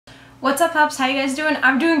What's up, pups? How you guys doing?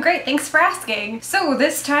 I'm doing great, thanks for asking. So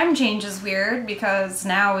this time change is weird because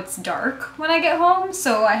now it's dark when I get home,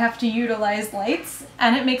 so I have to utilize lights,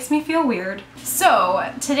 and it makes me feel weird.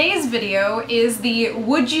 So today's video is the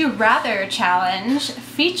Would You Rather challenge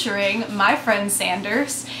featuring my friend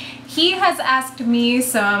Sanders. He has asked me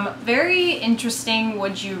some very interesting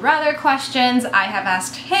would you rather questions. I have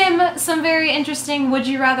asked him some very interesting would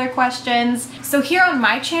you rather questions. So here on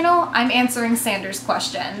my channel, I'm answering Sanders'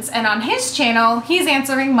 questions, and on his channel, he's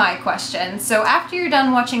answering my questions. So after you're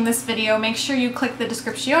done watching this video, make sure you click the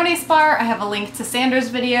descriptiones bar. I have a link to Sanders'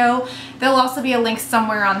 video. There'll also be a link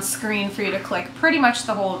somewhere on screen for you to click pretty much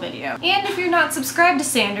the whole video. And if you're not subscribed to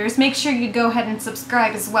Sanders, make sure you go ahead and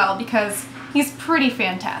subscribe as well because he's pretty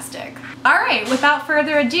fantastic. Alright, without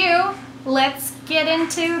further ado, let's get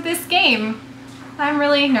into this game. I'm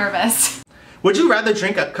really nervous. Would you rather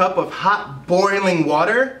drink a cup of hot boiling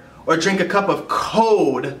water or drink a cup of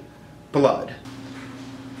cold blood?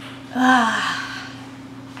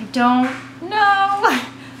 I don't know.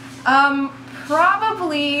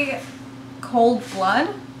 Probably cold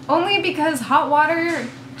blood. Only because hot water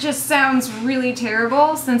just sounds really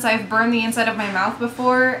terrible since I've burned the inside of my mouth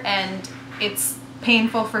before and it's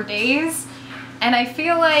painful for days, and I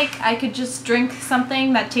feel like I could just drink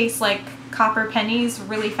something that tastes like copper pennies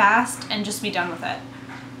really fast and just be done with it.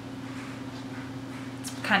 It's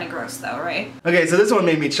kind of gross though, right? Okay, so this one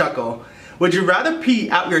made me chuckle. Would you rather pee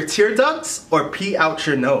out your tear ducts or pee out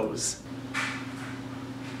your nose?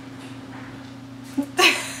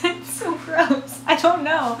 It's so gross. I don't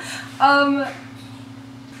know.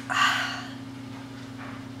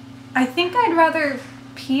 I think I'd rather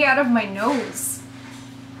pee out of my nose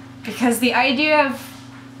because the idea of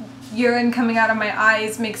urine coming out of my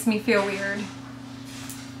eyes makes me feel weird.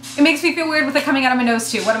 It makes me feel weird with it coming out of my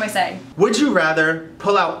nose too. What am I saying? Would you rather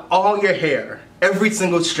pull out all your hair, every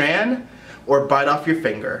single strand, or bite off your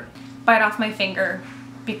finger? Bite off my finger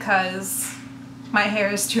because my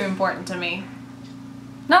hair is too important to me.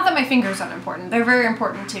 Not that my fingers aren't important, they're very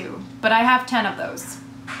important too, but I have 10 of those.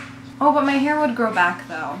 Oh, but my hair would grow back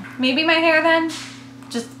though. Maybe my hair then?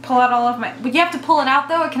 Just pull out all of my... Would you have to pull it out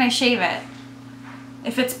though, or can I shave it?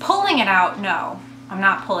 If it's pulling it out, no. I'm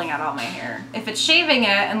not pulling out all my hair. If it's shaving it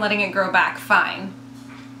and letting it grow back, fine.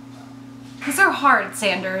 These are hard,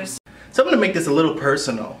 Sanders. So I'm gonna make this a little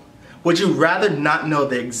personal. Would you rather not know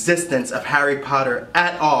the existence of Harry Potter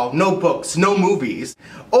at all, no books, no movies,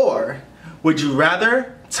 or would you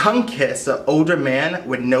rather tongue kiss an older man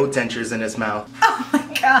with no dentures in his mouth? Oh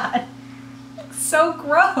my god. So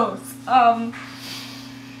gross.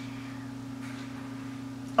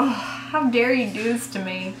 Oh, how dare you do this to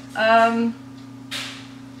me? I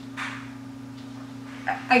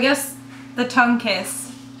guess the tongue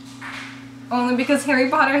kiss. Only because Harry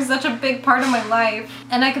Potter is such a big part of my life.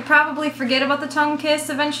 And I could probably forget about the tongue kiss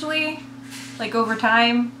eventually, like over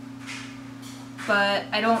time. But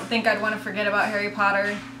I don't think I'd want to forget about Harry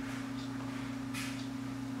Potter.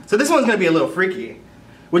 So this one's gonna be a little freaky.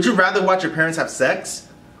 Would you rather watch your parents have sex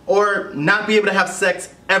or not be able to have sex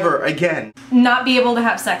ever again? Not be able to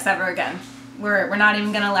have sex ever again. We're not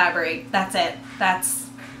even gonna elaborate. That's it. That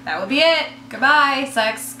would be it. Goodbye,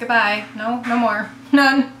 sex. Goodbye. No more.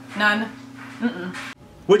 None. Mm-mm.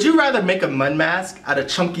 Would you rather make a mud mask out of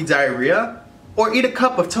chunky diarrhea or eat a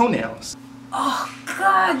cup of toenails? Oh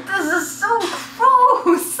god, this is so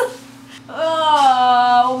gross!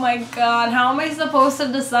 Oh my god, how am I supposed to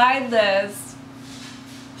decide this?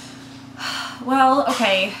 Well,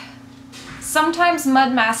 okay. Sometimes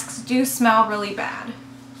mud masks do smell really bad.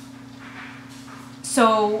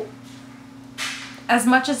 So, as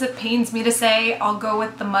much as it pains me to say, I'll go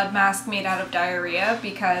with the mud mask made out of diarrhea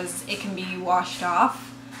because it can be washed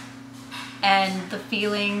off. And the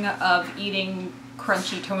feeling of eating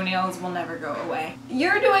crunchy toenails will never go away.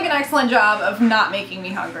 You're doing an excellent job of not making me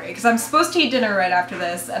hungry because I'm supposed to eat dinner right after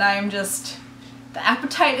this and I am just... the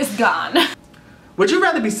appetite is gone. Would you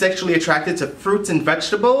rather be sexually attracted to fruits and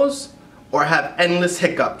vegetables or have endless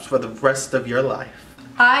hiccups for the rest of your life?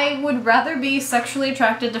 I would rather be sexually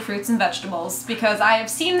attracted to fruits and vegetables because I have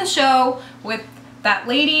seen the show with that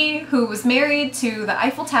lady who was married to the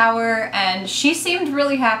Eiffel Tower and she seemed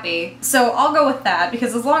really happy. So I'll go with that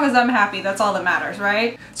because as long as I'm happy, that's all that matters,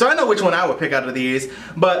 right? So I know which one I would pick out of these,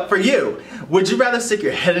 but for you, would you rather stick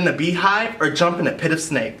your head in a beehive or jump in a pit of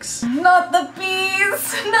snakes? Not the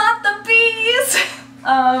bees! Not the bees!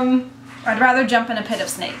 I'd rather jump in a pit of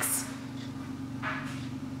snakes.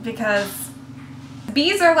 Because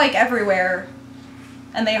bees are like everywhere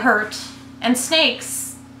and they hurt, and snakes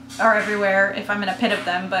are everywhere if I'm in a pit of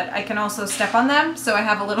them, but I can also step on them, so I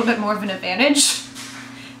have a little bit more of an advantage.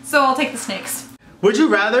 So I'll take the snakes. Would you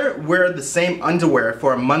rather wear the same underwear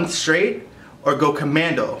for a month straight or go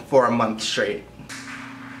commando for a month straight?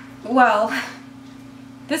 Well,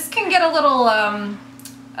 this can get a little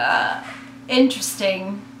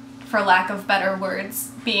interesting, for lack of better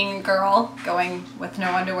words, being a girl going with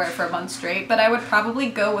no underwear for a month straight, but I would probably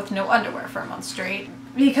go with no underwear for a month straight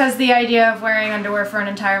because the idea of wearing underwear for an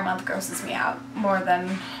entire month grosses me out more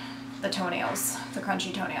than the toenails, the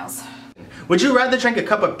crunchy toenails. Would you rather drink a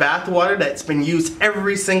cup of bath water that's been used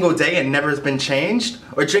every single day and never has been changed,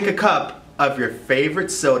 or drink a cup of your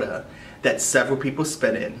favorite soda that several people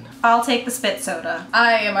spit in? I'll take the spit soda.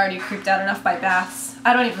 I am already creeped out enough by baths.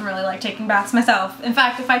 I don't even really like taking baths myself. In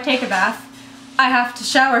fact, if I take a bath, I have to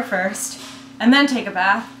shower first, and then take a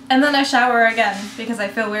bath, and then I shower again because I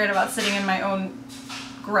feel weird about sitting in my own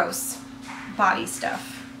gross body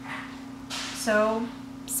stuff. So,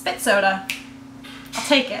 spit soda. I'll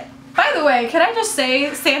take it. By the way, can I just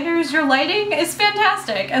say, Sanders, your lighting is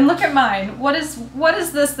fantastic, and look at mine. What is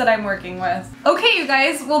this that I'm working with? Okay, you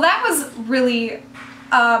guys, well that was really,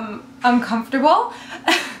 uncomfortable.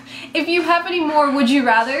 If you have any more would you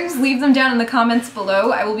rathers, leave them down in the comments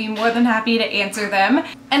below. I will be more than happy to answer them.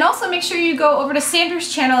 And also make sure you go over to Sanders'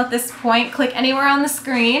 channel at this point, click anywhere on the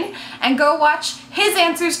screen, and go watch his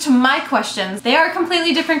answers to my questions. They are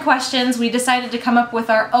completely different questions. We decided to come up with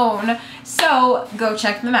our own, so go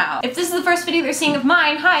check them out. If this is the first video they're seeing of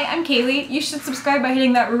mine, hi, I'm Kayleigh. You should subscribe by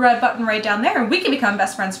hitting that red button right down there, and we can become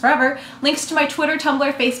best friends forever. Links to my Twitter,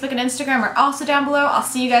 Tumblr, Facebook, and Instagram are also down below. I'll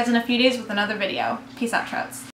see you guys in a few days with another video. Peace out, Trouts.